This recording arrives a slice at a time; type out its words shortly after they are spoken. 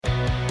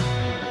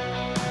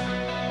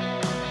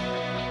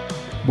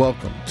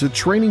Welcome to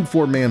Training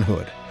for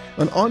Manhood,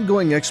 an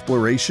ongoing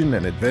exploration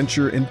and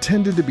adventure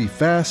intended to be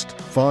fast,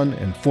 fun,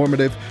 and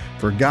informative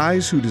for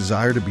guys who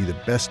desire to be the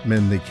best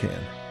men they can.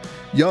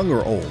 Young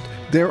or old,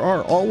 there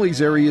are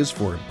always areas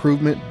for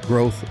improvement,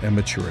 growth, and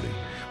maturity.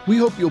 We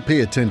hope you'll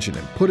pay attention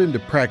and put into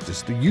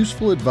practice the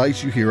useful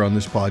advice you hear on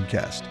this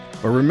podcast.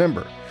 But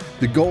remember,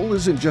 the goal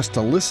isn't just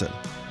to listen,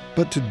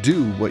 but to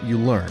do what you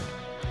learn.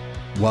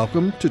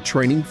 Welcome to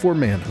Training for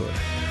Manhood.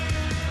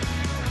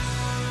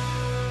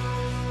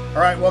 All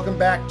right, welcome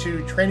back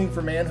to Training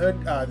for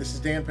Manhood. This is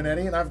Dan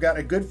Panetti, and I've got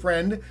a good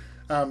friend,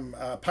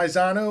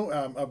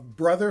 paisano, a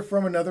brother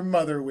from another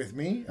mother with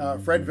me,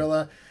 Fred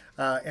Villa,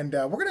 and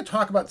we're going to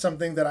talk about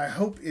something that I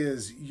hope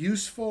is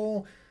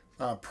useful,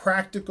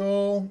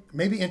 practical,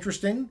 maybe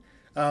interesting,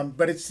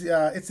 but it's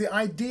the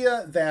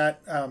idea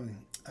that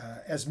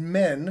as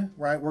men,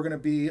 right, we're going to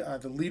be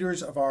the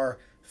leaders of our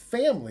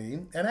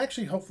family, and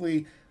actually,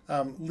 hopefully,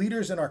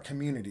 leaders in our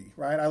community,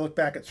 right? I look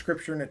back at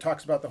scripture and it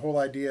talks about the whole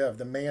idea of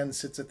the man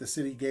sits at the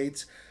city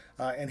gates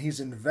and he's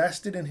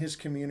invested in his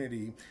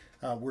community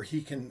where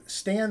he can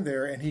stand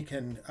there and he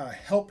can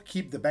help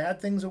keep the bad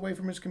things away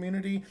from his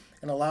community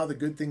and allow the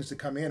good things to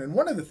come in. And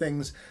one of the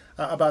things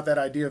about that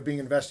idea of being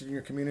invested in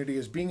your community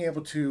is being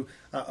able to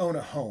own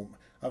a home,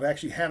 of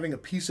actually having a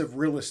piece of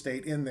real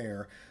estate in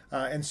there.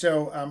 And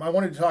so I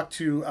wanted to talk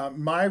to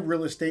my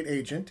real estate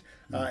agent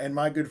and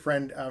my good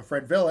friend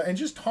Fred Villa and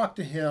just talk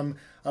to him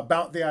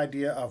about the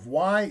idea of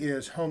why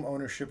is home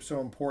ownership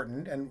so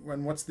important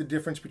and what's the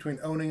difference between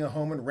owning a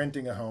home and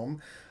renting a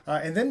home.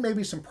 And then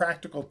maybe some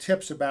practical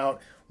tips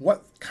about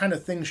what kind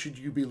of things should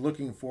you be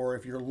looking for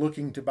if you're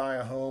looking to buy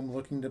a home,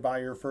 looking to buy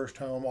your first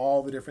home,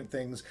 all the different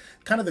things,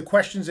 kind of the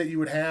questions that you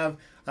would have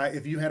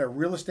if you had a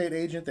real estate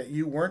agent that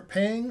you weren't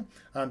paying.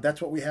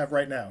 That's what we have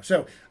right now.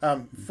 So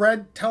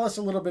Fred, tell us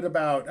a little bit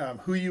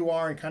about who you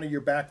are and kind of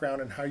your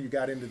background and how you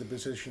got into the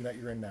position that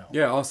you're in now.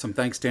 Yeah, awesome.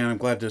 Thanks, Dan. I'm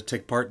glad to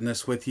take part in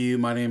this with you.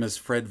 My name is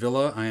Fred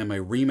Villa. I am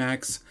a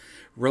RE/MAX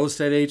real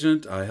estate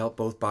agent. I help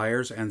both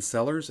buyers and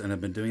sellers, and I've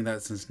been doing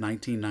that since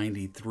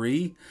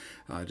 1993.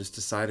 I just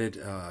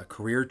decided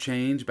career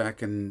change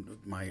back in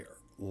my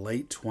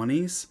late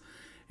 20s,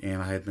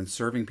 and I had been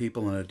serving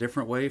people in a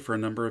different way for a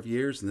number of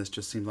years, and this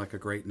just seemed like a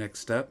great next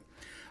step.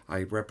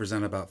 I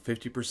represent about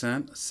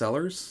 50%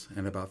 sellers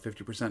and about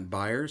 50%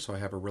 buyers, so I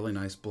have a really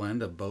nice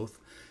blend of both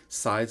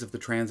sides of the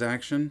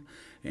transaction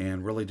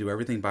and really do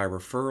everything by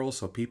referral.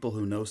 So people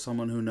who know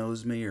someone who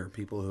knows me or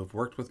people who have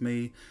worked with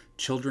me,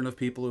 children of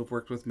people who have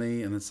worked with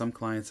me, and then some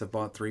clients have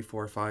bought 3,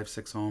 4, 5,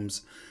 6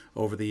 homes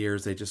over the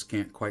years. They just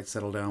can't quite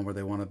settle down where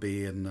they want to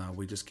be, and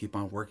we just keep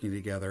on working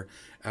together.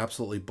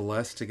 Absolutely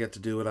blessed to get to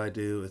do what I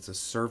do. It's a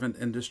servant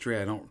industry.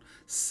 I don't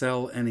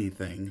sell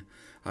anything.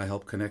 I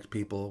help connect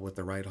people with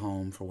the right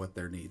home for what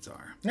their needs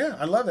are. Yeah,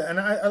 I love it. And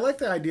I like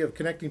the idea of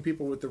connecting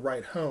people with the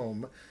right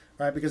home,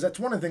 right? Because that's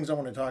one of the things I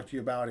want to talk to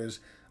you about is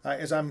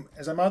as I'm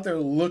out there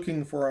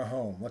looking for a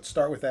home. Let's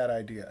start with that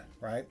idea,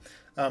 right?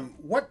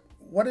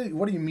 What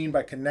do you mean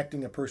by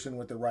connecting a person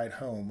with the right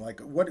home? Like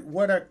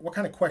what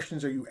kind of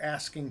questions are you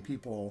asking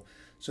people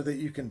so that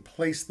you can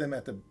place them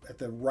at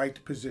the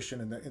right position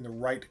in the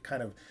right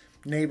kind of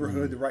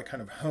neighborhood, the right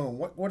kind of home?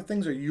 What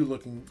things are you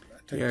looking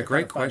to Yeah,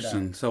 great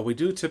question. So we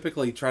do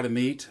typically try to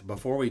meet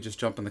before we just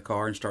jump in the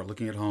car and start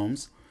looking at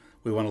homes.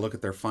 We want to look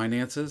at their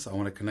finances. I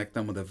want to connect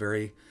them with a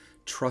very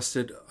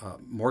trusted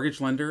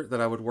mortgage lender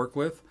that I would work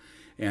with.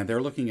 And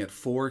they're looking at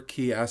 4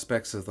 key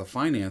aspects of the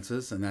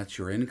finances, and that's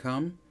your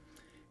income,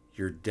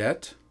 your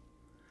debt,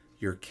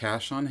 your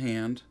cash on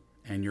hand,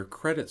 and your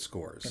credit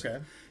scores. Okay.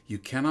 You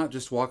cannot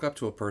just walk up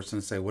to a person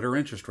and say, what are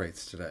interest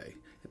rates today?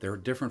 They're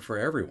different for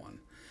everyone.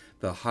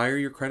 The higher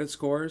your credit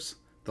scores,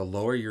 the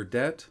lower your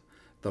debt,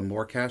 the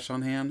more cash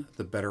on hand,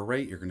 the better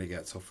rate you're going to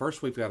get. So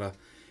first we've got to,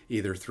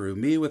 either through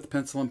me with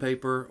pencil and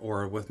paper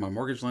or with my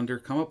mortgage lender,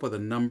 come up with a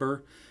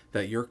number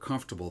that you're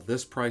comfortable.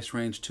 This price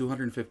range,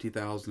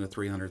 $250,000 to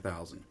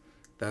 $300,000.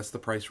 That's the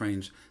price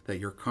range that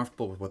you're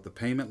comfortable with what the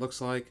payment looks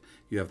like.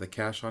 You have the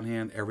cash on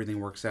hand, everything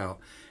works out.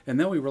 And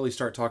then we really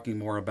start talking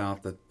more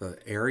about the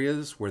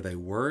areas where they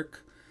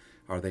work.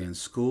 Are they in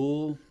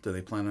school? Do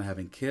they plan on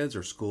having kids?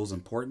 Are schools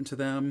important to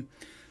them?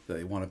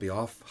 They want to be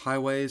off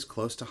highways,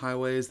 close to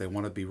highways. They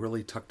want to be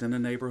really tucked in a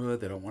neighborhood.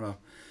 They don't want to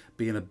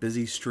be in a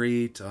busy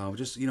street.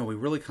 We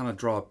really kind of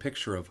draw a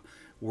picture of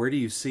where do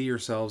you see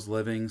yourselves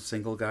living,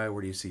 single guy?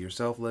 Where do you see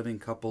yourself living,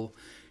 couple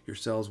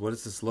yourselves? What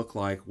does this look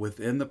like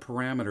within the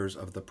parameters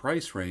of the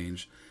price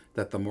range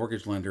that the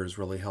mortgage lender has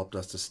really helped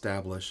us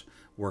establish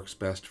works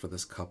best for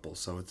this couple?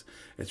 So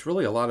it's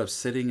really a lot of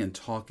sitting and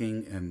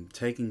talking and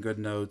taking good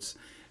notes.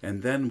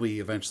 And then we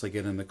eventually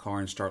get in the car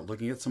and start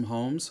looking at some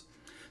homes.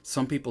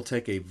 Some people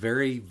take a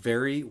very,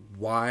 very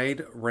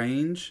wide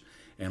range,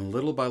 and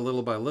little by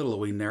little by little,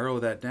 we narrow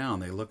that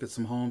down. They look at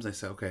some homes, they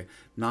say, okay,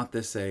 not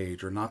this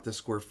age, or not this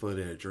square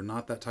footage, or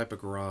not that type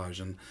of garage.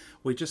 And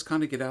we just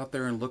kind of get out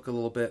there and look a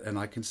little bit. And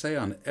I can say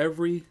on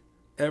every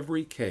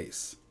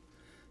case,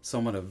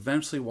 someone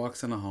eventually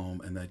walks in a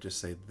home and they just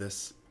say,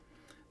 this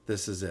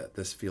is it.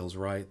 This feels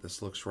right.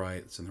 This looks right.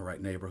 It's in the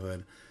right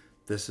neighborhood.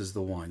 this is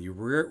the one. You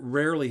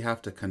rarely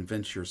have to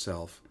convince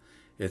yourself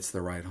it's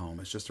the right home.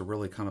 It's just a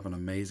really kind of an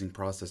amazing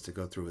process to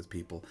go through with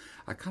people.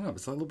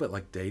 It's a little bit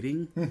like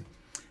dating.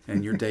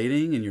 And you're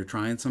dating and you're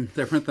trying some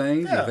different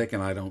things. Yeah. You're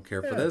thinking, I don't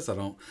care for this. I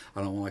don't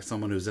like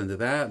someone who's into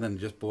that. And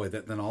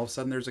then then all of a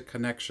sudden there's a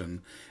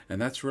connection.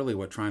 And that's really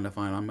what trying to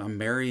find. I'm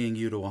marrying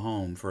you to a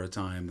home for a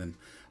time, then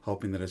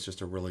hoping that it's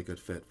just a really good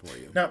fit for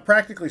you. Now,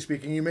 practically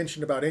speaking, you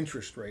mentioned about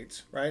interest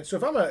rates, right? So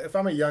if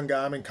I'm a young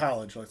guy, I'm in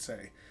college, let's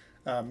say,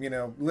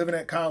 living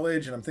at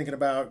college, and I'm thinking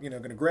about,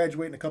 going to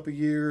graduate in a couple of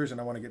years,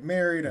 and I want to get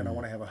married, and I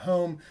want to have a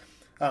home.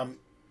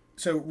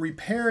 So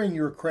repairing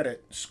your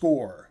credit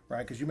score, right?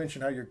 Because you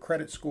mentioned how your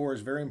credit score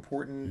is very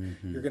important.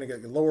 You're going to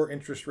get lower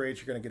interest rates.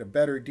 You're going to get a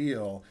better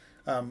deal.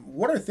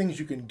 What are things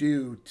you can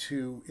do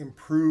to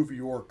improve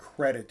your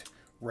credit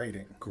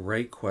rating?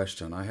 Great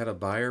question. I had a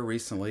buyer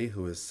recently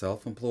who is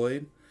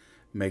self-employed,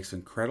 makes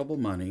incredible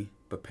money,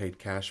 but paid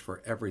cash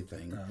for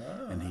everything.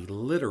 And he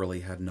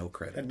literally had no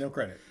credit. And no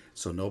credit.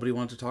 So nobody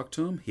wanted to talk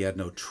to him. He had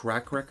no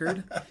track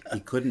record.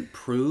 He couldn't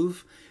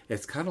prove.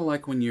 It's kind of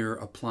like when you're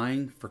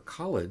applying for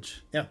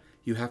college. Yeah.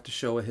 You have to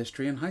show a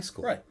history in high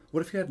school. Right.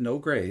 What if you had no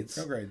grades?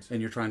 No grades.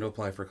 And you're trying to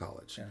apply for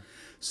college? Yeah.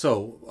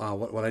 So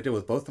what I did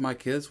with both of my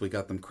kids, we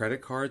got them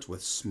credit cards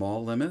with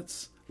small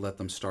limits, let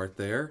them start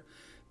there.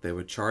 They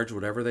would charge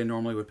whatever they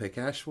normally would pay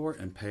cash for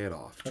and pay it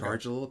off. Okay.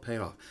 Charge a little, pay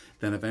it off.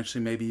 Then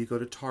eventually maybe you go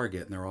to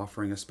Target and they're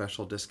offering a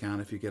special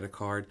discount if you get a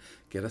card.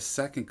 Get a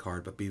second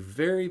card, but be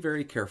very,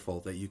 very careful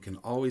that you can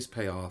always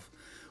pay off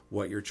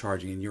what you're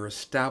charging. And you're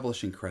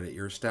establishing credit.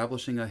 You're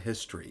establishing a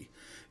history.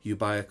 You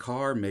buy a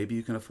car, maybe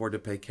you can afford to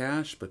pay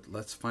cash, but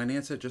let's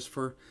finance it just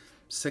for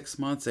 6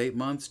 months, 8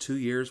 months, 2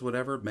 years,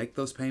 whatever. Make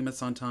those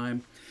payments on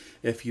time.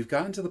 If you've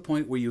gotten to the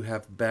point where you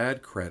have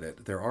bad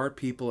credit, there are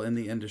people in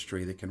the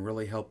industry that can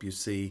really help you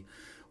see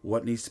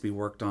what needs to be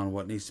worked on,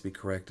 what needs to be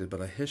corrected.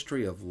 But a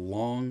history of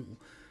long,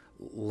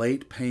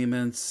 late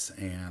payments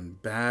and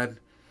bad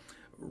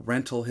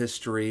rental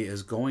history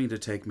is going to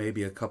take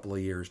maybe a couple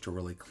of years to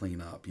really clean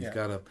up. You've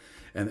got to,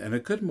 and a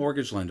good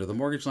mortgage lender, the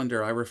mortgage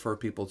lender I refer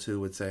people to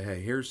would say,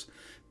 hey, here's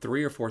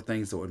 3 or 4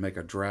 things that would make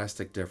a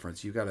drastic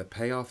difference. You've got to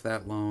pay off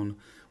that loan.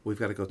 We've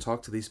got to go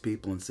talk to these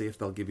people and see if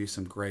they'll give you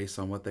some grace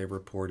on what they've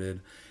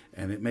reported.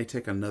 And it may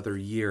take another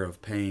year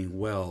of paying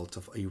well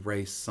to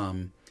erase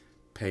some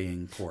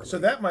paying poorly. So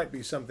that might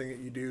be something that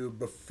you do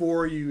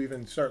before you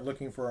even start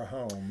looking for a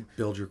home.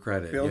 Build your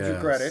credit. Build your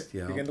credit.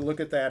 Yeah. Begin to look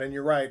at that. And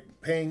you're right,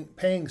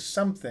 paying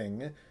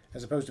something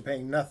as opposed to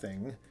paying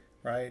nothing,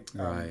 right?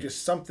 Right.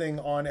 Just something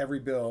on every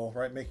bill,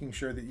 right? Making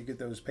sure that you get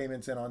those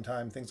payments in on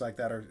time, things like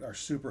that are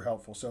super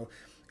helpful. So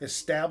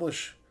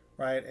establish,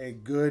 right, a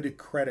good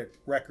credit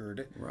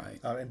record, Right.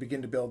 And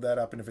begin to build that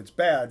up. And if it's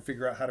bad,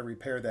 figure out how to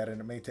repair that.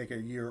 And it may take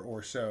a year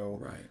or so,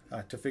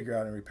 Right. to figure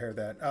out and repair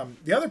that.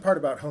 The other part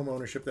about home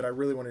ownership that I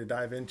really wanted to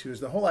dive into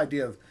is the whole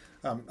idea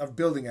of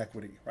building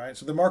equity, right?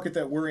 So the market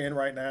that we're in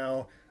right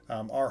now,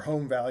 our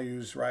home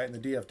values, right, in the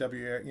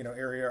DFW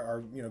area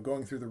are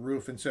going through the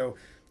roof, and so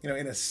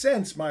in a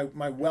sense,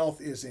 my wealth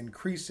is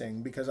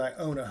increasing because I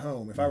own a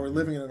home. If I were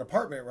living in an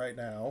apartment right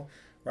now,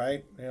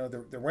 right,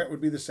 the rent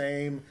would be the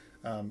same.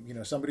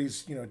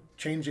 Somebody's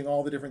changing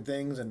all the different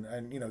things, and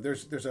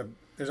there's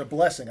a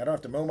blessing. I don't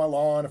have to mow my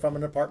lawn if I'm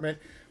in an apartment,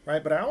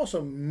 right? But I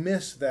also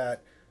miss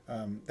that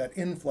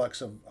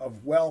influx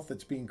of wealth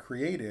that's being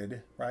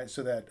created, right?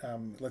 So that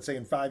let's say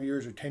in 5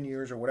 years or 10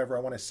 years or whatever, I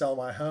want to sell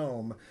my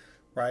home,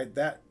 right?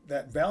 That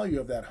value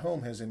of that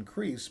home has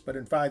increased, but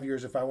in 5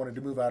 years, if I wanted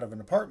to move out of an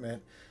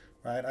apartment,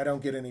 right, I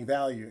don't get any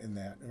value in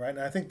that, right?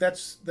 And I think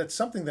that's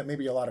something that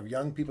maybe a lot of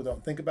young people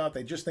don't think about.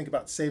 They just think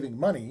about saving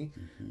money,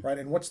 right?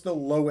 And what's the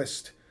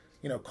lowest,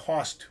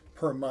 cost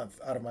per month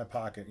out of my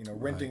pocket,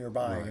 renting or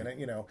buying, right.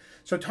 and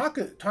so talk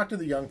to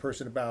the young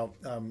person about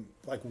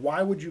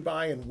why would you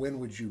buy and when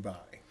would you buy?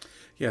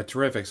 Yeah,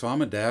 terrific. So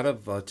I'm a dad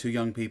of 2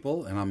 young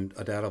people, and I'm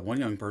a dad of 1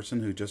 young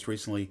person who just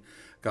recently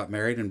got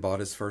married and bought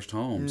his first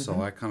home.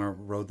 So I kind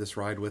of rode this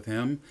ride with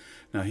him.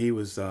 Now, he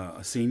was a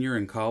senior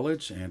in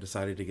college and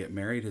decided to get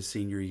married his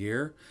senior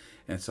year.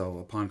 And so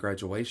upon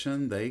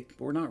graduation, they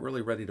were not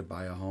really ready to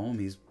buy a home.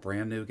 He's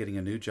brand new, getting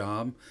a new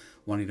job,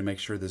 wanting to make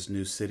sure this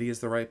new city is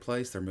the right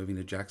place. They're moving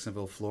to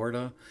Jacksonville,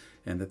 Florida,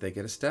 and that they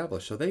get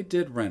established. So they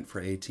did rent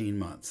for 18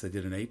 months. They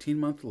did an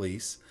 18-month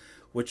lease,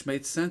 which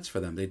made sense for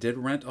them. They did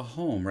rent a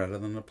home rather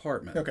than an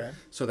apartment. Okay.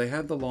 So they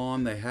had the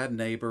lawn, they had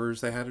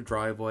neighbors, they had a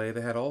driveway,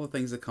 they had all the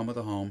things that come with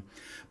a home,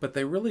 but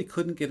they really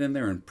couldn't get in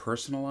there and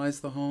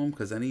personalize the home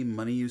because any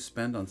money you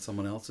spend on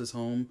someone else's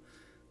home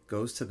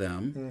goes to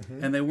them,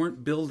 and they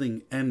weren't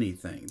building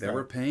anything. They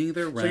were paying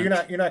their rent.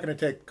 So you're not going to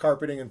take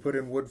carpeting and put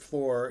in wood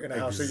floor in a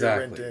house that you're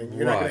renting.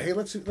 You're not going to, hey,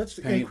 let's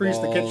Paint increase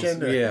walls, the kitchen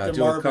to do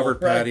marble, a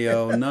covered right?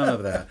 patio, none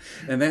of that.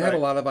 And they had Right. a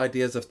lot of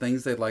ideas of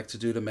things they'd like to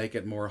do to make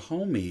it more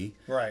homey.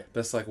 Right. But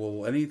it's like,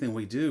 well, anything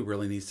we do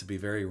really needs to be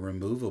very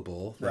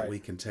removable that Right. we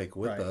can take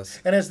with Right. us.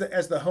 And as the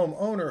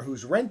homeowner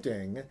who's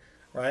renting,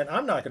 right,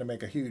 I'm not going to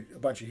make a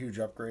bunch of huge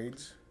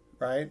upgrades.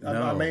 right? I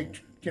No, may,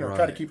 try to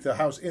right. keep the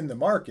house in the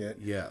market,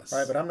 Yes.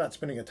 right? But I'm not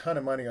spending a ton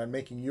of money on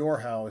making your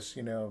house,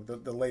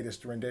 the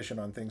latest rendition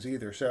on things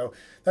either. So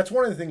that's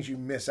one of the things you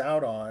miss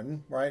out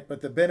on, right?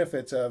 But the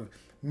benefits of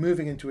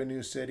moving into a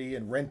new city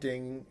and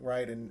renting,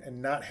 right,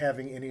 and not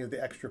having any of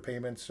the extra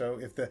payments. So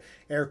if the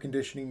air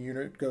conditioning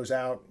unit goes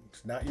out,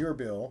 it's not your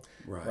bill,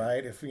 Right.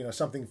 right? If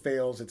something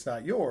fails, it's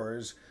not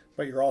yours,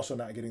 but you're also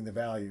not getting the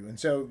value. And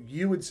so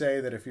you would say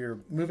that if you're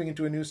moving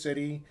into a new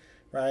city,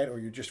 right, or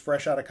you're just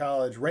fresh out of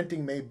college,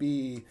 renting may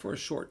be For a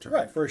short term.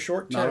 right for a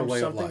short Not a term way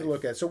of something to life.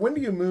 look at. So when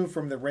do you move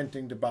from the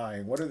renting to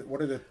buying? What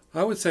are the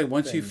I would say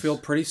once you things? feel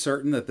pretty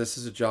certain that this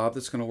is a job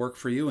that's going to work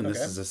for you and this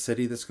Okay. is a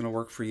city that's going to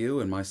work for you,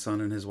 and my son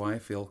and his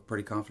wife feel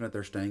pretty confident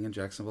they're staying in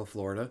Jacksonville,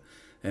 Florida,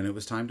 and it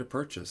was time to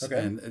purchase. Okay.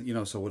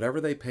 And, so whatever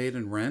they paid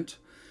in rent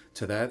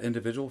to that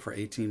individual for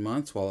 18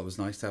 months, while it was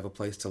nice to have a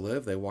place to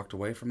live, they walked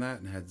away from that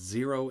and had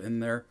zero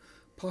in their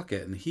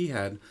pocket. And he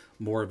had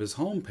more of his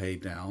home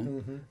paid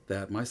down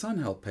that my son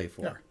helped pay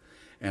for. Yeah.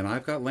 And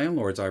I've got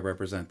landlords I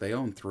represent. They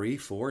own 3,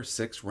 4,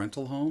 6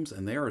 rental homes,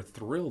 and they are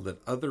thrilled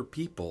that other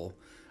people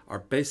are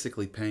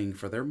basically paying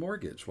for their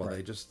mortgage while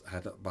they just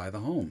had to buy the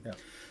home. Yeah.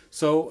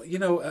 So,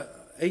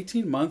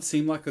 18 months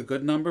seemed like a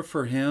good number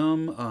for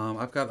him.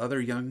 I've got other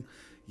young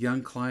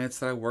clients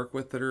that I work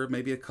with that are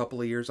maybe a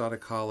couple of years out of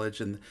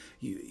college, and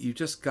you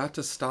just got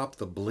to stop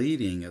the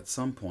bleeding at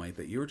some point,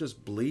 that you're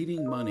just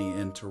bleeding money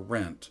into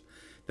rent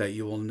that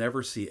you will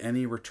never see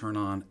any return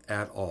on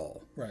at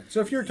all. right? So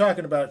if you're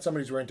talking about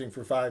somebody's renting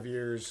for 5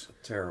 years,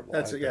 Terrible.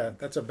 that's I a, think.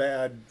 that's a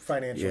bad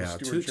financial Yeah,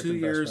 stewardship two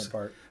investment years.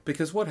 part.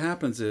 Because what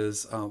happens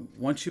is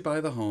once you buy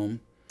the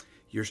home,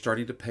 you're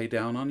starting to pay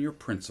down on your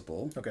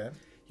principal. Okay.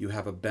 You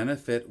have a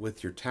benefit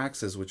with your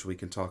taxes, which we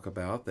can talk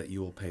about, that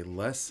you will pay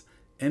less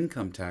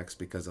income tax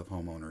because of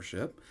home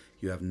ownership.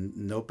 You have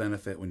no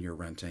benefit when you're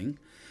renting.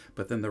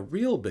 But then the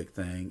real big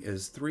thing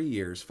is 3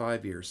 years,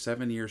 5 years,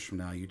 7 years from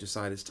now, you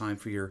decide it's time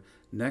for your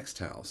next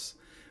house.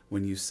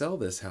 When you sell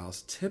this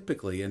house,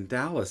 typically in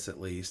Dallas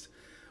at least,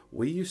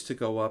 we used to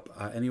go up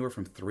anywhere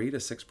from 3 to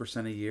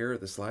 6% a year.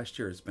 This last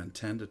year, it's been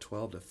 10 to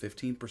 12 to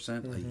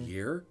 15% a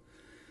year.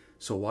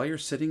 So while you're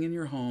sitting in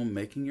your home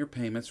making your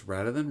payments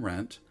rather than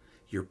rent,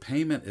 your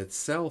payment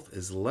itself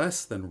is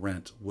less than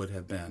rent would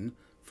have been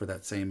for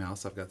that same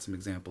house. I've got some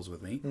examples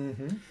with me.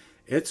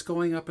 It's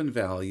going up in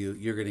value.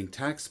 You're getting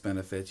tax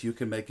benefits. You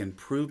can make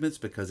improvements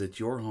because it's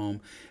your home,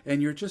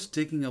 and you're just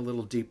digging a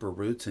little deeper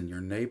roots in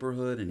your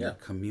neighborhood and your Yeah.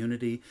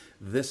 community.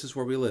 This is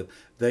where we live.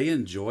 They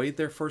enjoyed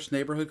their first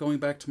neighborhood going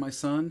back to my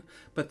son,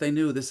 but they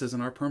knew this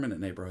isn't our permanent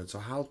neighborhood. So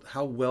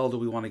how well do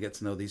we want to get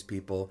to know these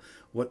people?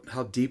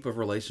 How deep of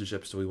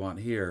relationships do we want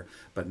here?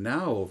 But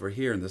now over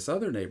here in this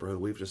other neighborhood,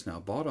 we've just now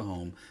bought a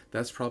home.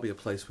 That's probably a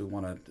place we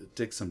want to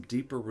dig some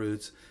deeper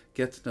roots,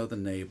 get to know the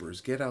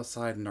neighbors, get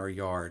outside in our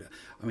yard.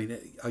 I mean,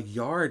 a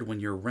yard when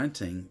you're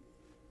renting,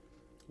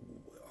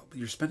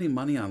 you're spending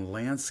money on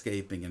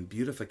landscaping and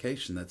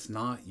beautification that's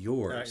not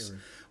yours. Not yours.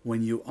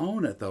 When you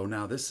own it though,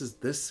 now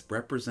this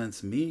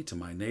represents me to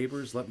my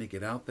neighbors. Let me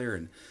get out there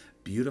and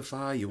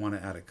beautify. You want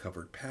to add a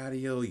covered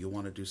patio, you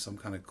want to do some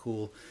kind of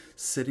cool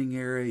sitting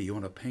area, you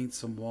want to paint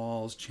some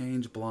walls,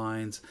 change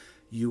blinds.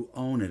 You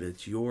own it,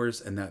 it's yours,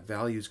 and that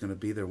value is going to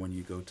be there when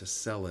you go to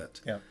sell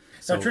it. Yeah.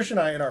 So- Now, Trish and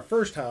I, in our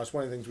first house,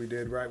 one of the things we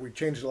did, right, we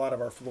changed a lot of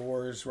our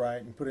floors,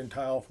 right, and put in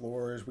tile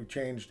floors. We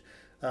changed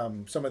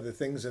some of the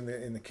things in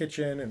the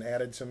kitchen and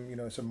added some,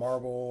 some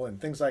marble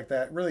and things like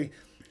that. Really,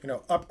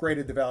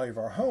 upgraded the value of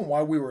our home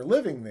while we were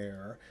living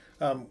there,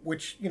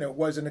 which,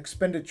 was an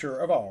expenditure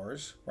of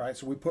ours, right?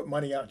 So we put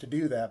money out to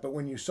do that. But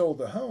when you sold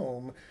the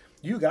home,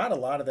 you got a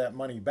lot of that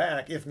money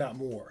back, if not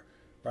more.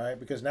 Right,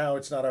 because now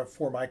it's not a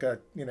Formica,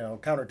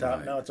 countertop.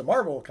 Right. Now it's a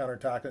marble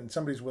countertop, and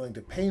somebody's willing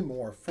to pay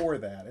more for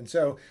that. And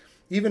so,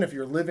 even if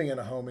you're living in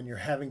a home and you're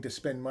having to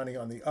spend money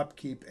on the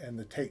upkeep and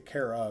the take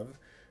care of,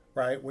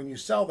 right, when you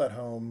sell that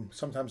home,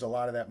 sometimes a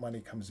lot of that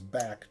money comes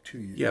back to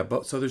you. Yeah,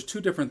 but so there's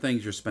two different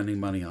things you're spending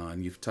money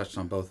on. You've touched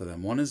on both of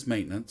them. One is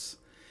maintenance.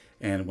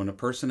 And when a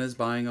person is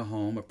buying a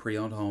home, a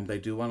pre-owned home, they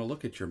do want to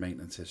look at your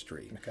maintenance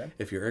history. Okay.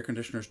 If your air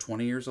conditioner is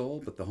 20 years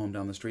old, but the home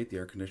down the street, the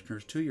air conditioner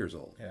is 2 years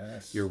old.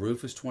 Yes. Your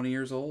roof is 20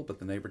 years old, but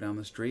the neighbor down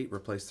the street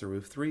replaced the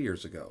roof 3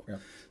 years ago. Yeah.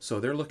 So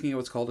they're looking at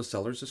what's called a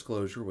seller's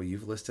disclosure, where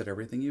you've listed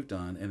everything you've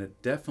done, and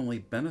it definitely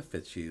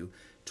benefits you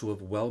to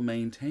have well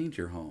maintained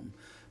your home.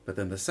 But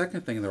then the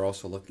second thing they're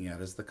also looking at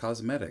is the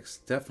cosmetics.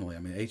 Definitely. I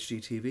mean,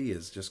 HGTV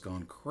has just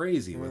gone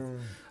crazy with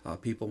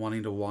people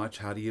wanting to watch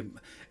and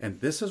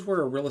this is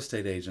where a real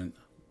estate agent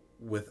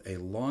with a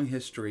long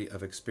history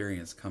of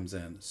experience comes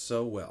in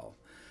so well.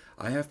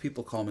 I have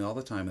people call me all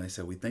the time and they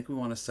say, we think we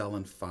want to sell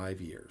in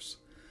 5 years.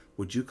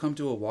 Would you come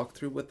do a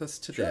walkthrough with us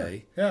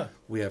today? Sure. Yeah.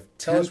 We have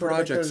Tell 10 us where to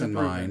make projects those in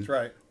mind. improvements,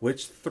 right.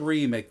 Which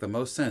 3 make the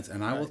most sense?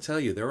 And I will Right. tell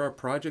you, there are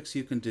projects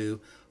you can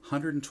do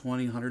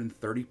 120,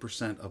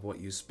 130% of what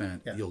you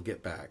spent, Yeah. you'll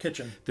get back.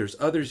 Kitchen. There's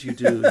others you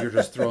do, you're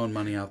just throwing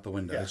money out the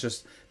window. Yeah. It's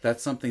just,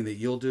 that's something that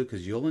you'll do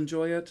because you'll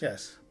enjoy it.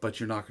 Yes. But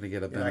you're not going to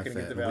get a You're not gonna benefit.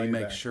 get the And we value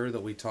make back. sure that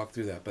we talk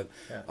through that. But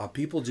Yeah.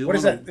 people do What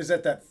is wanna- that? Is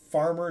that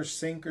farmer's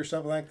sink or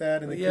something like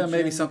that in the yeah, kitchen?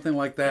 maybe something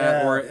like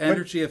that. Yeah, Or but-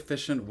 energy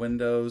efficient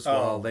windows.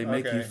 Well, they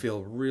make you okay.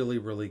 feel really,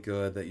 really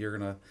good that you're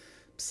going to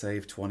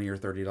save $20 or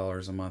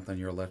 $30 a month on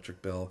your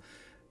electric bill.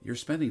 You're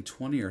spending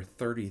 $20,000 or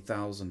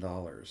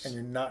 $30,000. And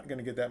you're not going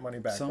to get that money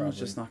back. Someone's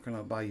probably. just not going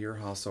to buy your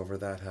house over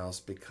that house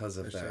because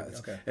of that.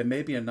 Understood. Okay. It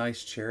may be a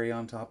nice cherry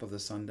on top of the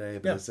sundae,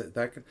 but Yeah. is it,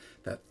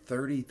 that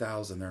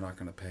 $30,000 they're not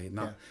going to pay.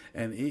 Not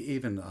and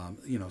even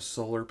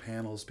solar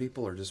panels.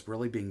 People are just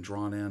really being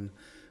drawn in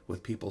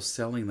with people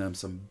selling them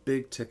some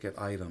big ticket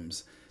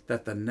items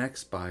that the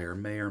next buyer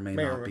may or may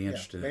not be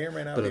interested may in. or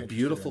may not But be a interested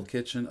beautiful in.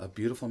 kitchen, a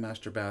beautiful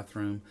master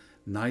bathroom,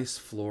 nice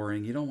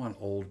flooring. You don't want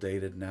old,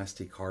 dated,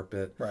 nasty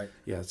carpet. Right.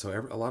 Yeah, so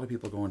a lot of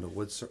people go into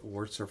wood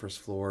surface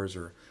floors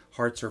or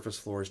hard surface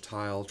floors,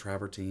 tile,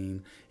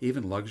 travertine,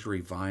 even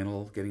luxury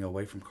vinyl, getting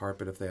away from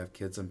carpet if they have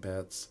kids and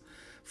pets.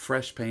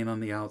 Fresh paint on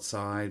the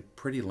outside,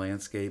 pretty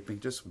landscaping,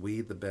 just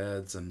weed the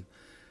beds, and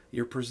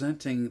you're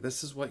presenting,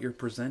 this is what you're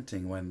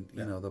presenting when,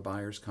 the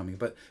buyer's coming.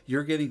 But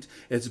you're getting,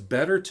 it's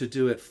better to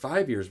do it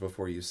 5 years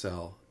before you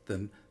sell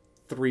than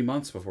 3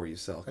 months before you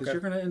sell, because Okay.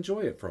 you're going to enjoy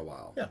it for a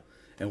while. Yeah.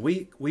 And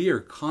we are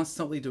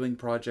constantly doing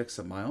projects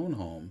at my own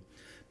home,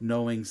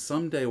 knowing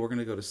someday we're going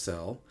to go to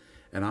sell,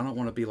 and I don't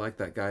want to be like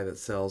that guy that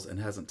sells and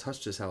hasn't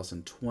touched his house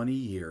in 20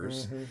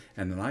 years,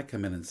 and then I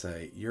come in and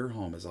say, your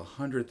home is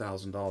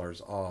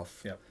 $100,000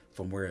 off Yep.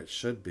 from where it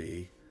should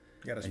be.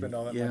 You got to spend And,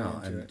 all that money into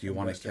and it. do you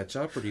want invest to it. catch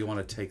up or do you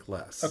want to take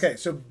less? Okay,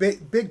 so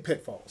big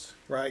pitfalls,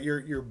 right?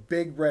 Your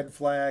big red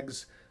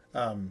flags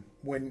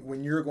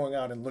when you're going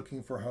out and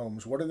looking for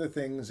homes. What are the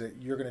things that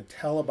you're going to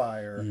tell a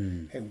buyer?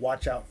 Hey,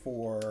 watch out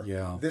for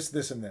Yeah. this,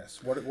 and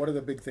this. What are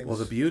the big things? Well,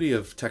 the beauty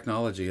of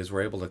technology is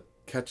we're able to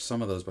catch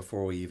some of those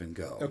before we even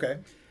go. Okay.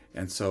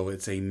 And so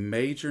it's a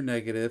major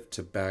negative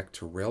to back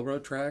to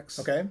railroad tracks,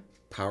 Okay.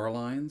 power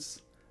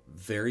lines,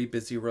 very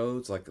busy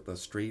roads like the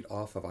street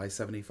off of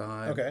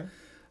I-75. Okay.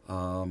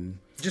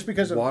 Just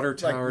because of water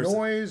towers, like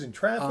noise and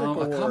traffic,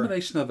 or a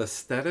combination of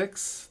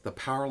aesthetics, the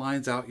power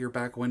lines out your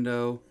back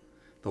window,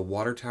 the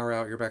water tower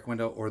out your back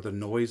window, or the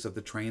noise of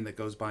the train that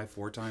goes by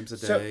 4 times a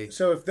day.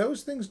 So if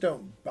those things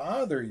don't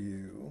bother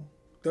you,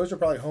 those are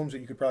probably homes that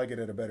you could probably get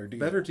at a better deal.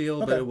 Better deal,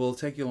 Okay. but it will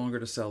take you longer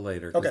to sell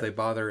later because Okay. they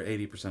bother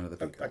 80% of the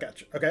people. I got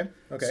you. Okay.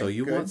 Okay. So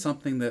you good. want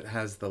something that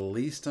has the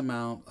least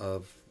amount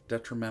of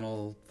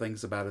detrimental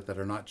things about it that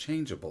are not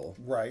changeable.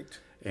 right.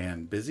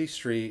 And busy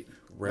street,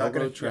 gonna-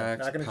 railroad yeah,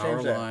 tracks, not gonna power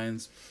change that.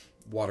 lines,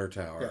 water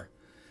tower. Yeah.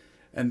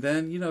 And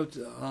then,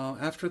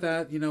 after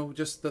that,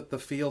 just the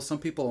feel. Some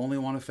people only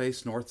want to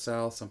face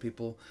north-south. Some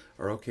people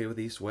are okay with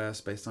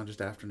east-west based on just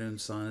afternoon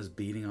sun is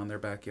beating on their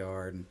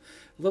backyard. And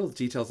little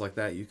details like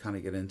that you kind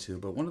of get into.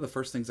 But one of the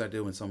first things I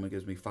do when someone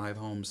gives me 5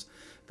 homes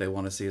they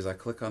want to see is I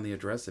click on the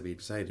address of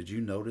each. Say, did you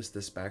notice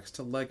this backs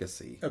to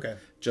Legacy? Okay.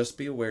 Just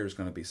be aware there's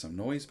going to be some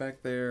noise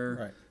back there.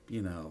 Right.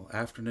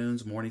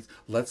 Afternoons, mornings.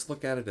 Let's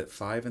look at it at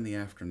 5 in the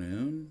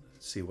afternoon,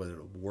 see what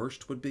the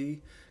worst would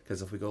be.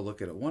 Because if we go look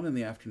at it 1 in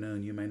the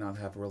afternoon, you may not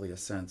have really a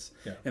sense.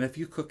 Yeah. And if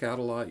you cook out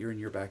a lot, you're in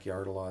your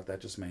backyard a lot,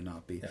 that just may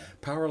not be. Yeah.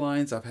 Power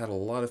lines, I've had a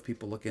lot of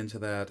people look into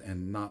that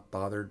and not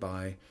bothered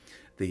by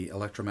the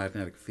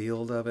electromagnetic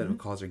field of it or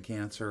causing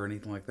cancer or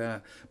anything like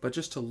that. But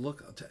just to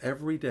look to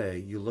every day,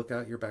 you look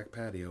out your back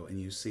patio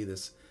and you see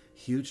this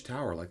huge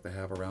tower like they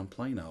have around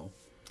Plano.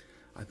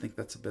 I think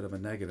that's a bit of a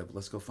negative.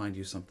 Let's go find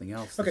you something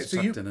else that's Okay.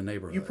 So tucked in a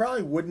neighborhood. you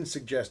probably wouldn't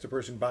suggest a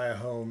person buy a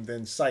home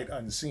then sight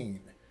unseen.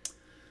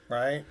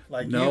 Right?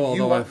 Like No, you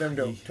although want I've-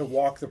 them to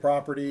walk the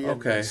property and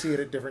Okay. see it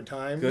at different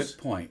times. Good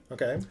point.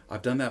 Okay.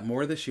 I've done that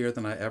more this year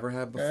than I ever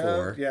have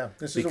before. Yeah,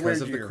 this is a because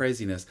weird of the year.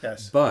 craziness.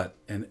 Yes. But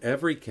in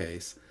every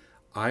case,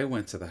 I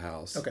went to the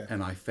house Okay.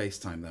 and I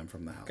FaceTime them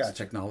from the house. Gotcha.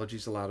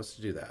 Technology's allowed us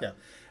to do that. Yeah.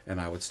 And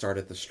I would start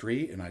at the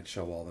street and I'd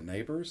show all the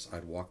neighbors.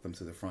 I'd walk them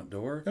to the front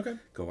door. Okay.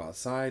 Go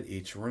outside,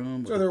 each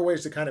room. So there are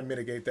ways to kind of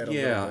mitigate that a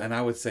little Yeah, bit. and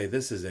I would say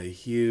this is a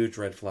huge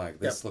red flag.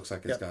 This Yep. looks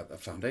like it's Yep. got a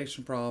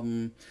foundation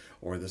problem,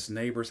 or this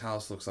neighbor's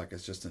house looks like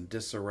it's just in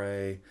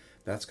disarray.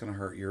 That's going to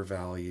hurt your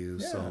value.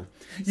 Yeah. So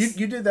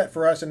You did that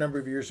for us a number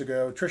of years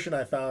ago. Trish and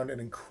I found an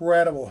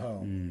incredible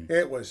home.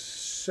 It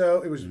was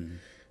it was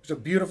a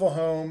beautiful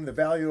home. The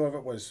value of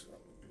it was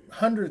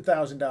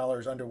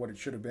 $100,000 under what it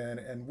should have been,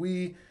 and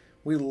we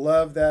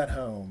loved that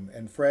home.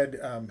 And Fred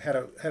had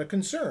a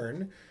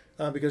concern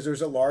because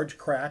there's a large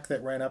crack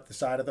that ran up the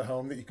side of the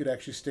home that you could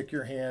actually stick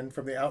your hand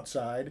from the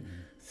outside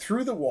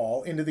through the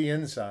wall into the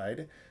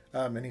inside.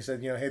 And he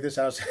said, hey, this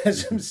house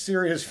has some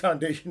serious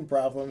foundation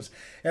problems.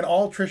 And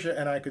all Trisha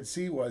and I could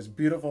see was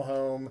beautiful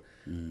home,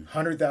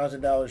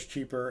 $100,000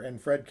 cheaper.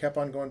 And Fred kept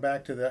on going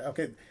back to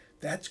okay,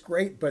 that's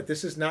great, but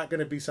this is not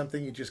going to be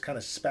something you just kind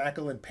of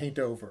spackle and paint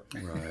over.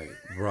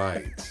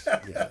 Right.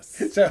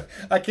 Yes. So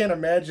I can't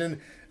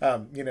imagine,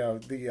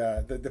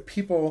 the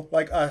people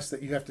like us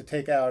that you have to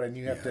take out and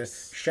you have to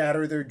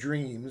shatter their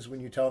dreams when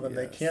you tell them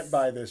they can't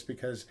buy this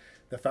because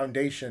the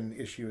foundation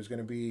issue is going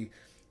to be,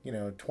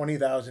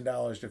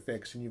 $20,000 to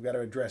fix, and you've got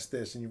to address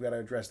this and you've got to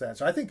address that.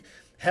 So I think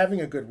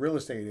having a good real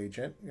estate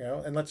agent,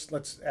 and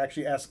let's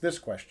actually ask this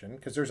question,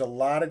 because there's a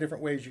lot of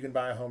different ways you can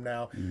buy a home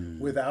now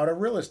without a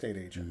real estate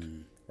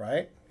agent,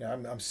 right?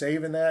 I'm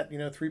saving that,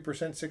 3%,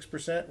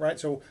 6%, right?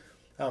 So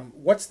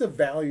what's the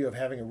value of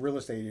having a real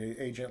estate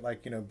agent,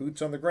 like,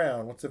 boots on the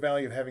ground? What's the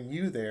value of having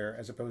you there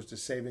as opposed to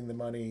saving the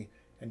money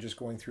and just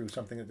going through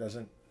something that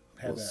doesn't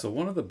have that? So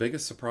one of the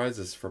biggest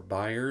surprises for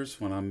buyers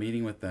when I'm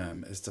meeting with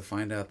them is to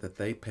find out that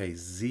they pay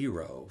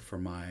zero for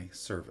my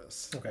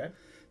service. Okay.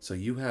 So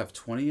you have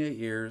 28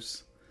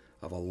 years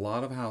of a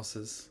lot of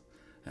houses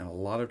and a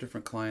lot of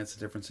different clients in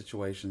different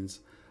situations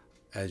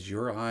as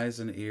your eyes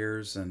and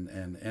ears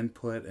and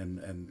input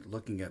and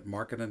looking at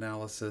market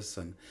analysis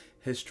and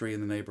history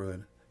in the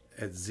neighborhood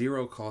at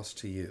zero cost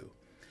to you.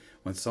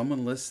 When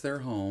someone lists their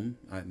home,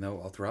 I know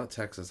all throughout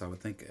Texas, I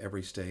would think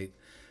every state,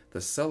 the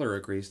seller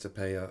agrees to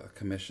pay a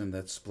commission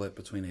that's split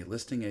between a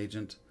listing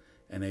agent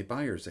and a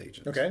buyer's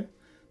agent. Okay.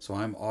 So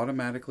I'm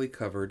automatically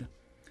covered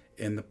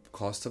in the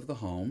cost of the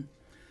home,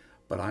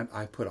 but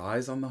I put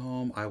eyes on the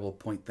home. I will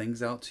point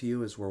things out to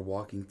you as we're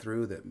walking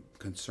through that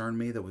concern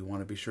me, that we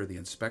want to be sure the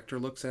inspector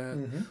looks at,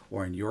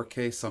 or in your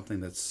case, something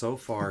that's so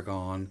far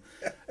gone,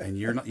 and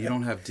you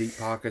don't have deep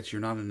pockets.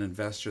 You're not an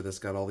investor that's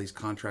got all these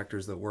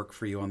contractors that work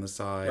for you on the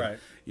side. Right.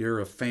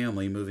 You're a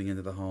family moving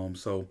into the home.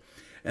 So,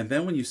 and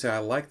then when you say, I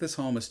like this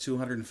home, is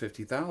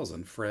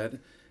 $250,000, Fred,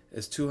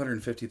 is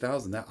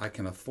 $250,000. That I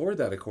can afford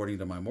that according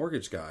to my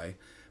mortgage guy.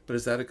 But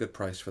is that a good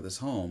price for this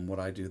home? What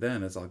I do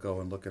then is I'll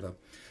go and look at a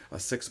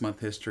 6-month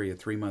history, a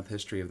 3-month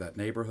history of that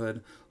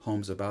neighborhood.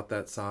 Homes about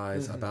that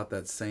size, about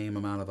that same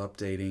amount of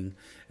updating,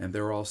 and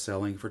they're all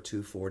selling for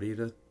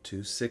 $240,000 to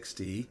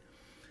 $260,000.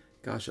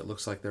 Gosh, it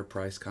looks like they're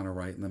priced kind of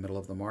right in the middle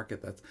of the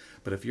market.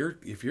 But if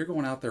you're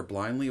going out there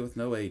blindly with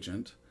no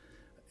agent,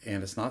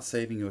 and it's not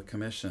saving you a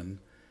commission,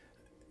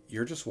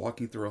 you're just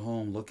walking through a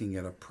home looking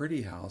at a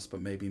pretty house, but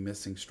maybe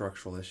missing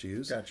structural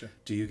issues. Gotcha.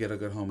 Do you get a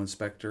good home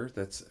inspector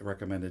that's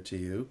recommended to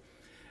you?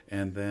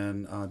 And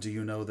then do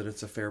you know that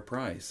it's a fair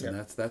price? And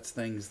that's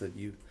things that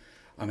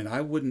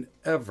I wouldn't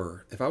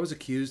ever, if I was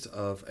accused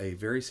of a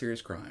very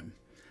serious crime,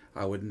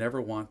 I would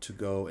never want to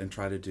go and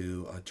try to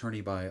do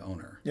attorney by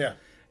owner. Yeah.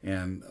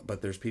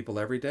 But there's people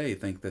every day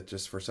think that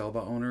just for sell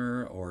by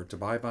owner or to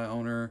buy by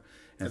owner,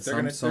 and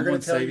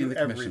someone's saving the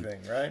commission.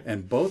 Right?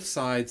 And both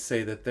sides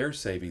say that they're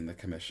saving the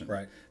commission.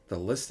 Right. The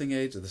listing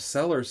agent, the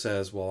seller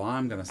says, well,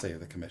 I'm going to save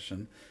the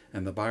commission.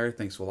 And the buyer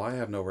thinks, well, I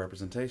have no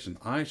representation.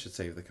 I should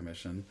save the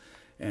commission.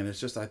 And it's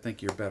just, I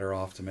think you're better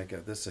off to make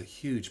this a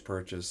huge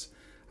purchase.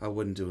 I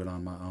wouldn't do it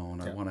on my own.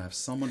 I want to have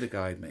someone to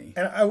guide me.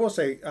 And I will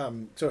say,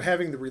 so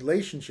having the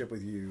relationship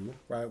with you,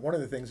 right? One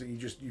of the things that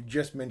you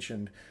just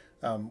mentioned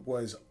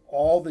was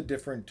all the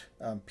different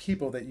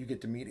people that you get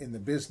to meet in the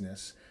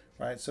business,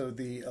 right? So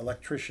the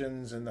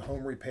electricians and the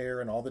home repair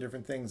and all the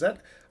different things.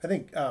 That I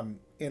think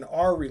in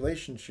our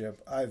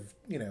relationship, I've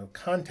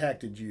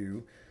contacted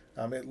you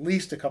at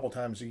least a couple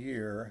times a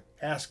year,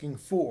 asking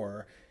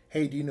for,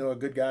 hey, do you know a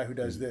good guy who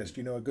does this?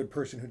 Do you know a good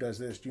person who does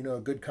this? Do you know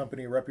a good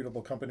company, a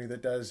reputable company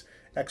that does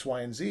X,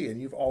 Y, and Z?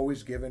 And you've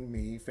always given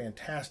me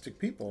fantastic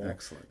people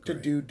to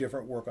do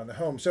different work on the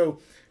home. So,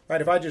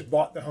 right, if I just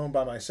bought the home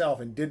by myself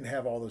and didn't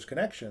have all those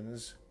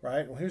connections,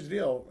 right, well, here's the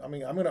deal. I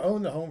mean, I'm going to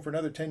own the home for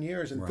another 10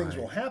 years and things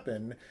will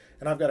happen.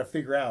 And I've got to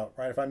figure out,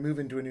 right, if I move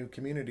into a new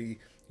community,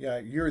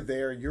 you're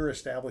there, you're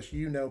established,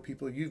 you know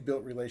people, you've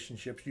built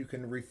relationships, you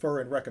can refer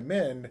and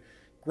recommend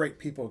great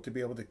people to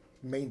be able to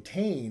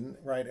maintain,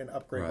 right, and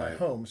upgrade my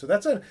home. So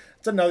that's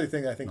another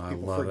thing I think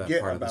people forget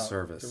about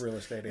the real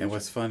estate agent. And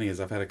what's funny is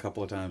I've had a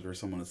couple of times where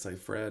someone would say,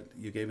 Fred,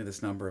 you gave me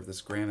this number of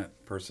this Granite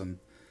person.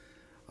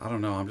 I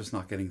don't know, I'm just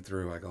not getting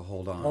through. I go,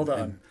 hold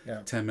on.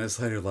 And 10 minutes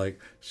later, like,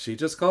 she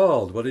just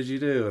called. What did you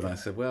do? And I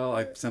said, well,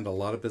 I send a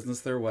lot of business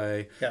their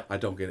way. Yeah. I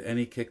don't get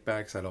any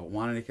kickbacks. I don't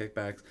want any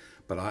kickbacks.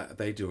 But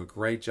they do a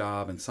great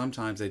job. And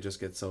sometimes they just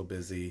get so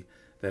busy,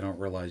 they don't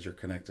realize you're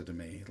connected to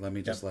me. Let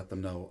me just let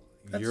them know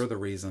you're the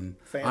reason.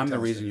 Fantastic. I'm the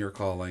reason you're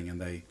calling, and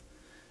they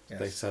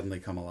suddenly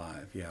come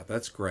alive. Yeah,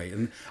 that's great.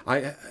 And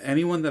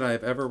anyone that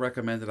I've ever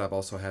recommended, I've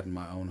also had in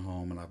my own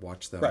home, and I've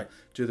watched them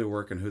do their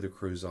work and who the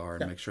crews are,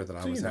 and make sure that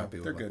I was happy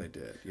with what they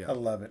did. Yeah, I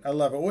love it.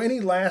 Well, any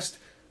last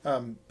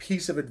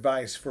piece of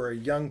advice for a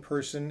young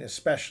person,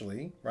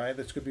 especially, right?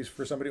 This could be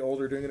for somebody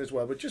older doing it as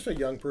well, but just a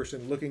young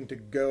person looking to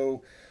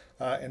go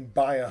and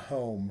buy a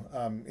home.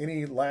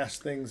 Any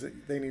last things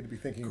that they need to be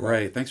thinking about?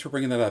 Great. Thanks for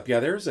bringing that up. Yeah,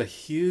 there's a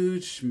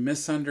huge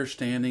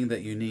misunderstanding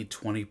that you need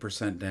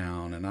 20%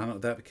 down.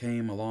 And that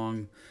came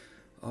along,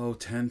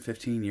 10,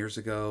 15 years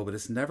ago, but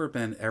it's never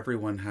been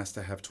everyone has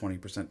to have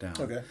 20% down.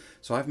 Okay.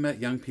 So I've met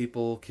young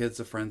people,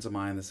 kids of friends of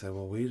mine that say,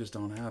 well, we just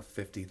don't have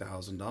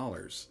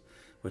 $50,000,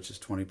 which is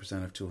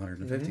 20% of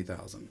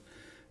 $250,000.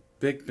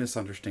 big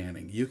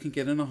misunderstanding. You can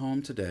get in a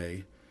home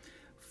today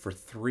for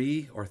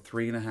 3 or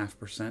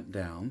 3.5%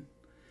 down,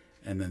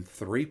 and then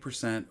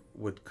 3%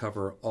 would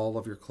cover all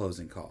of your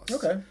closing costs.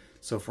 Okay.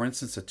 So, for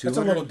instance, That's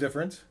a little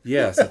different.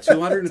 Yes, a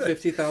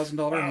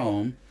 $250,000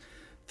 home,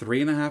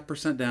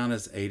 3.5% down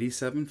is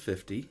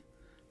 $8,750.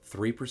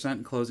 3%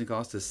 in closing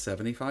cost is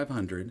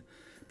 $7,500.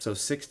 So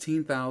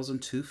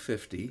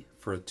 $16,250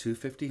 for a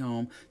 $250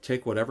 home.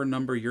 Take whatever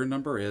number your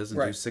number is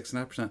and do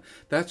 6.5%.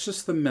 That's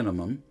just the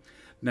minimum.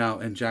 Now,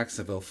 in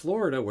Jacksonville,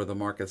 Florida, where the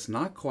market's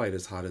not quite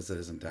as hot as it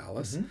is in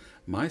Dallas,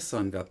 my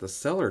son got the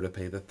seller to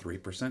pay the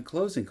 3%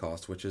 closing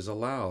cost, which is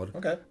allowed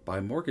by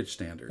mortgage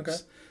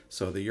standards.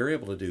 So that you're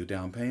able to do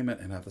down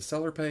payment and have the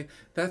seller pay.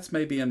 That's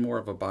maybe in more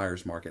of a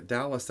buyer's market.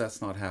 Dallas,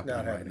 that's not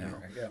happening right now.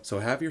 So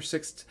have your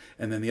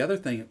and then the other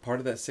thing, part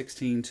of that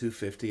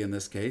 $16,250 in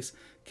this case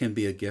can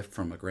be a gift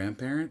from a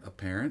grandparent, a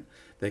parent.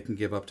 They can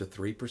give up to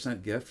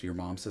 3% gift. Your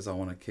mom says, I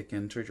want to kick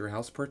in towards your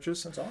house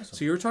purchase. That's awesome.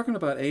 So you're talking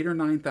about $8,000 or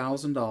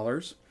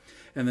 $9,000.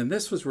 And then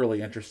this was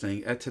really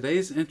interesting. At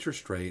today's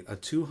interest rate, a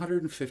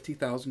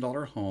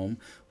 $250,000 home,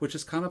 which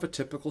is kind of a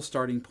typical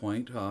starting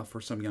point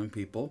for some young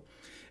people,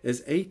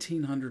 is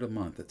 $1,800 a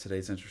month at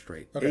today's interest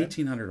rate.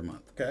 $1,800 a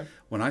month.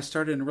 When I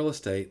started in real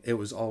estate, it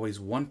was always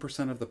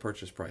 1% of the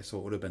purchase price, so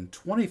it would have been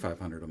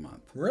 $2,500 a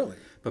month. Really?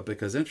 But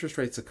because interest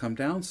rates have come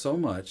down so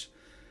much,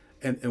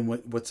 and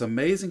what's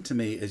amazing to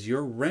me is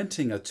you're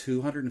renting a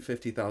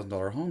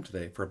 $250,000 home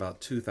today for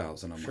about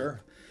 $2,000 a month.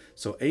 Sure.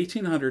 So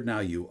 $1,800 now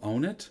you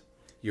own it.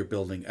 You're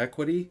building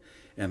equity.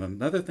 And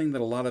another thing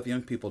that a lot of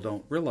young people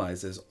don't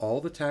realize is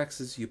all the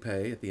taxes you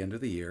pay at the end of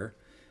the year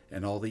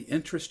and all the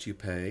interest you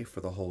pay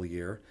for the whole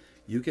year,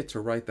 you get to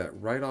write that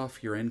right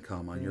off your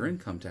income on your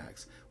income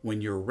tax.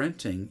 When you're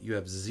renting, you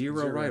have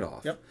zero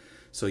write-off.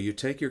 So you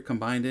take your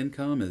combined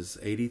income is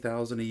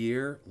 $80,000 a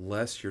year,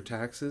 less your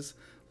taxes,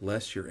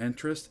 less your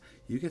interest.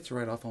 You get to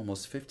write off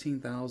almost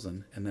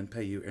 $15,000 and then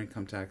pay your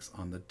income tax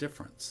on the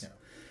difference.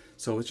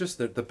 So it's just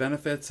the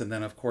benefits, and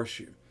then of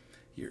course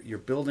you're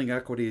building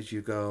equity as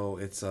you go.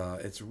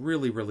 It's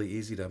really, really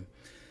easy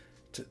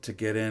to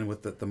get in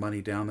with the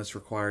money down that's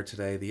required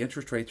today. The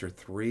interest rates are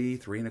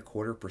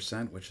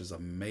 3.25%, which is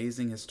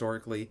amazing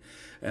historically.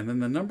 And then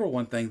the number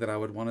one thing that I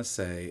would want to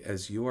say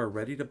as you are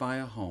ready to buy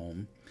a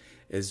home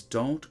is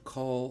don't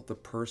call the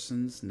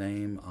person's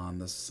name on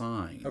the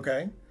sign.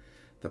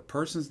 The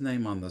person's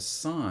name on the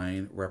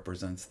sign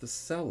represents the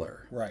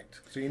seller. Right.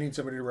 So you need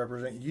somebody to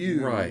represent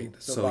you. Right.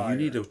 So buyer. you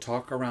need to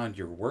talk around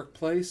your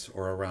workplace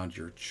or around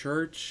your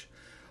church.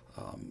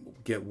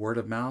 Get word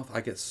of mouth.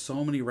 I get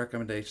so many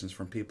recommendations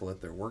from people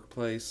at their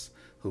workplace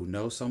who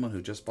know someone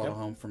who just bought a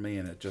home from me,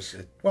 and it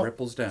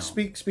ripples down.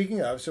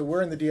 Speaking of, so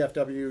we're in the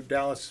DFW,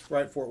 Dallas,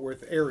 Fort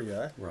Worth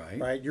area.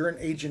 Right. You're an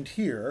agent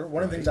here.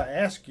 One of the things I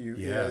ask you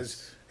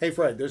is, hey,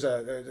 Fred, there's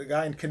a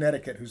guy in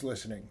Connecticut who's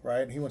listening,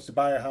 right? And he wants to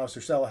buy a house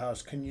or sell a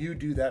house. Can you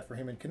do that for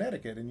him in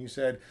Connecticut? And you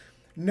said,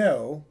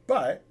 no,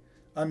 but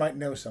I might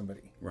know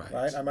somebody,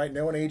 right? I might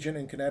know an agent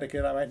in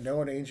Connecticut. I might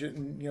know an agent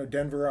in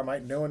Denver. I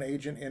might know an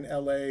agent in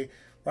LA,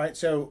 right?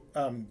 So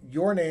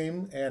your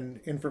name and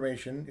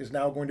information is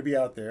now going to be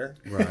out there.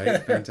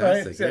 Right,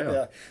 fantastic,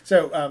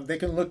 So they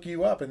can look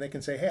you up and they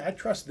can say, hey, I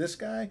trust this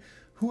guy.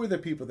 Who are the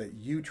people that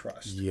you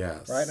trust?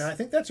 Yes. Right, and I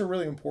think that's a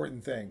really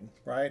important thing,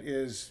 right?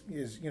 Is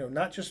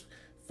not just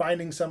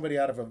finding somebody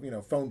out of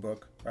a phone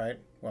book, right?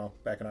 Well,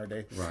 back in our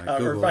day,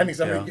 or finding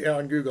somebody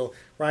on Google,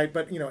 right?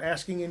 But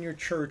asking in your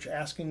church,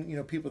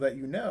 asking people that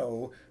you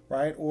know,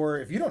 right? Or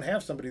if you don't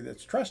have somebody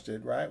that's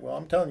trusted, right? Well,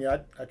 I'm telling you,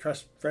 I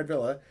trust Fred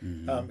Villa,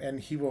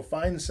 and he will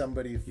find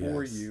somebody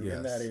for you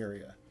in that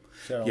area.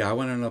 So I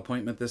went on an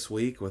appointment this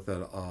week with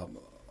a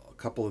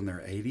couple in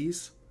their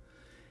 80s,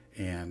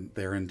 and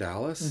they're in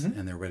Dallas,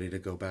 and they're ready to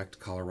go back to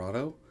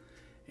Colorado,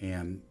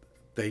 and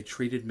they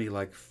treated me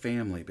like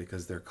family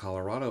because their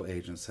Colorado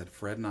agent said,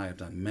 Fred and I have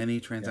done many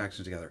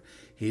transactions together.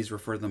 He's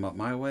referred them up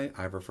my way.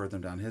 I've referred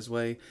them down his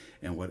way.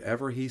 And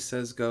whatever he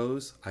says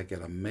goes. I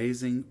get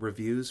amazing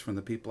reviews from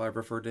the people I've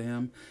referred to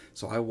him.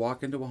 So I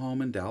walk into a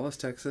home in Dallas,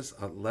 Texas,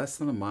 less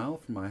than a mile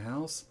from my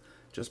house,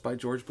 just by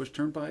George Bush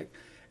Turnpike.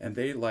 And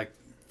they like,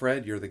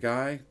 Fred, you're the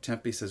guy.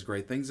 Tempe says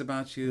great things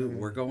about you.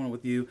 We're going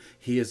with you.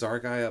 He is our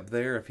guy up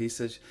there. If he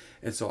says,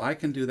 and so I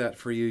can do that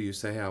for you. You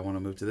say, hey, I want to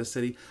move to this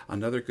city.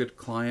 Another good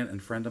client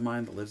and friend of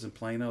mine that lives in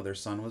Plano, their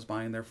son was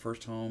buying their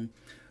first home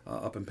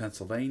up in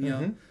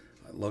Pennsylvania,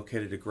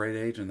 located a great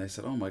age, and they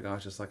said, oh my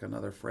gosh, it's like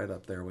another Fred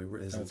up there.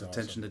 His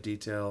attention to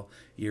detail,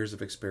 years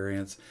of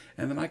experience,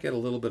 and then I get a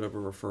little bit of a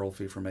referral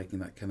fee for making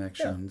that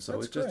connection. So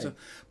it's just,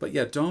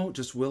 don't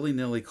just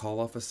willy-nilly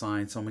call off a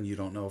sign someone you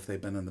don't know if they've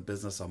been in the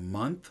business a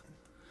month,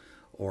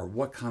 or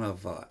what kind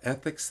of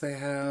ethics they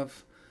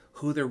have,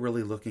 who they're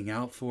really looking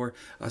out for.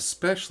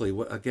 Especially,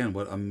 what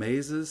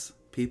amazes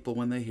people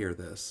when they hear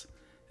this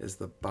is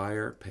the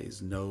buyer pays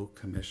no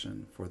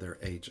commission for their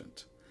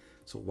agent.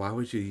 So why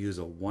would you use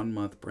a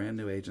 1-month brand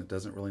new agent,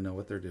 doesn't really know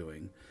what they're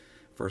doing,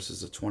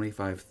 versus a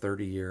 25,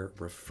 30-year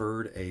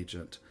referred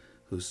agent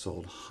who's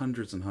sold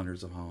hundreds and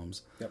hundreds of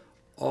homes,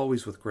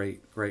 always with great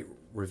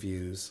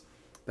reviews.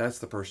 that's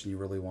the person you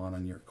really want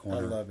on your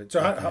corner. I love it.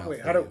 So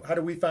how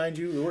do we find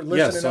you? We're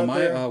listening so out my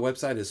there.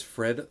 website is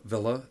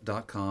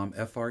fredvilla.com,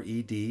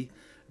 Fred,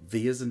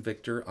 V as in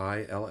Victor,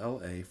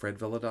 ILLA,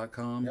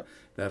 fredvilla.com. Yep.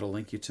 That'll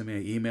link you to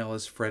me. Email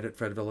is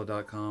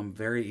fred@fredvilla.com.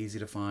 Very easy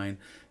to find.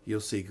 You'll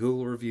see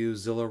Google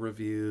reviews, Zillow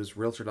reviews,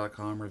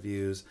 Realtor.com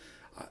reviews.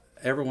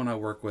 Everyone I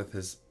work with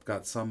has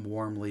got some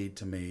warm lead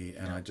to me,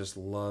 and I just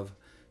love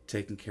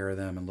taking care of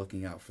them and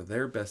looking out for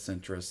their best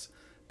interests.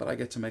 But I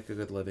get to make a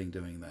good living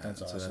doing that.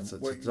 That's awesome. So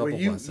that's a double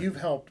blessing. You've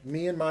helped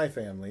me and my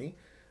family,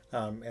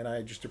 and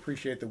I just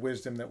appreciate the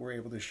wisdom that we're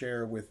able to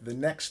share with the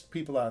next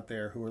people out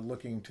there who are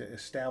looking to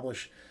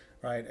establish,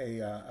 right,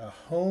 a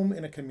home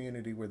in a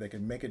community where they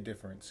can make a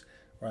difference,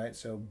 right?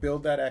 So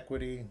build that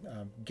equity,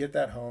 get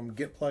that home,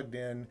 get plugged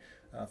in,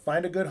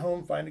 find a good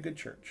home, find a good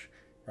church,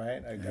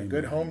 right? A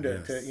good home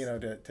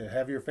to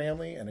have your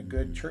family and a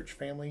good church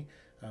family.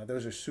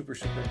 Those are super,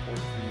 super important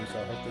for you. So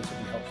I hope this will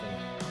be helpful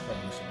for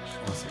our listeners.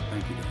 Awesome.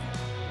 Thank you, Dan.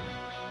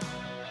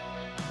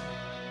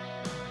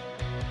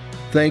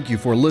 Thank you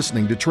for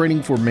listening to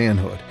Training for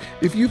Manhood.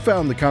 If you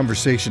found the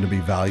conversation to be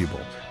valuable,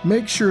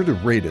 make sure to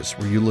rate us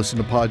where you listen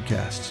to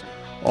podcasts.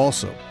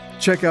 Also,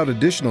 check out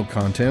additional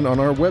content on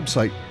our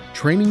website,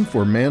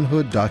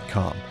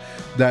 trainingformanhood.com.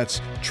 That's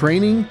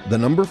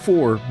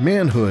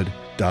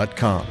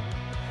training4manhood.com.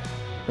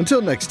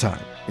 Until next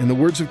time, in the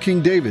words of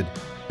King David,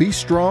 be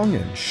strong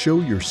and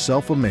show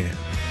yourself a man.